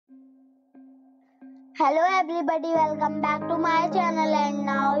Hello everybody, welcome back to my channel, and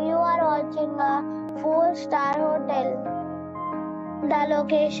now you are watching a 4-star hotel. The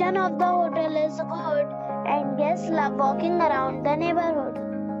location of the hotel is good and guests love walking around the neighborhood.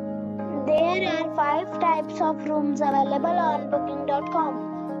 There are 5 types of rooms available on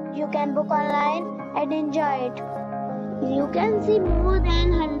booking.com. You can book online and enjoy it. You can see more than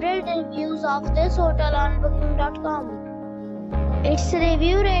 100 reviews of this hotel on booking.com. Its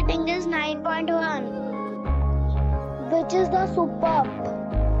review rating is 9.1, which is the superb.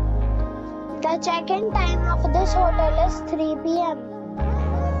 The check-in time of this hotel is 3 p.m.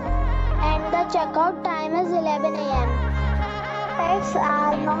 and the checkout time is 11 a.m. Pets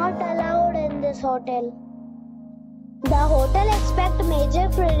are not allowed in this hotel. The hotel accepts major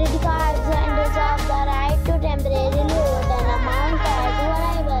credit cards and reserves the right to temporarily hold an amount prior to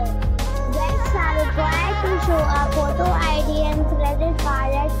arrival. Guests are required to show a photo ID and credit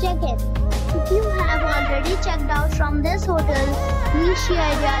card at check-in. If you have already checked out from this hotel, please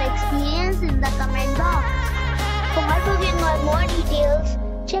share your experience in the comment box. For booking or more details,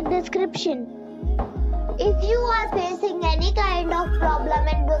 check description. If you are facing any kind of problem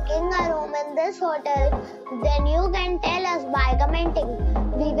in booking a room in this hotel, then you can tell us by commenting.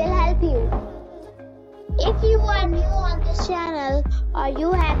 We will help you. If you are new on this channel or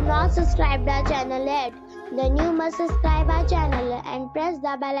you have not subscribed our channel yet, then you must subscribe our channel and press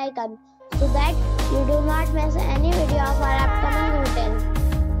the bell icon so that you do not miss any video of our upcoming hotel.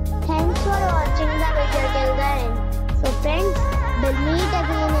 Thanks for watching the video till the end. So friends, we'll meet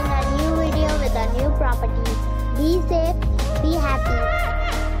again in a new video with a new property. Be safe, be happy.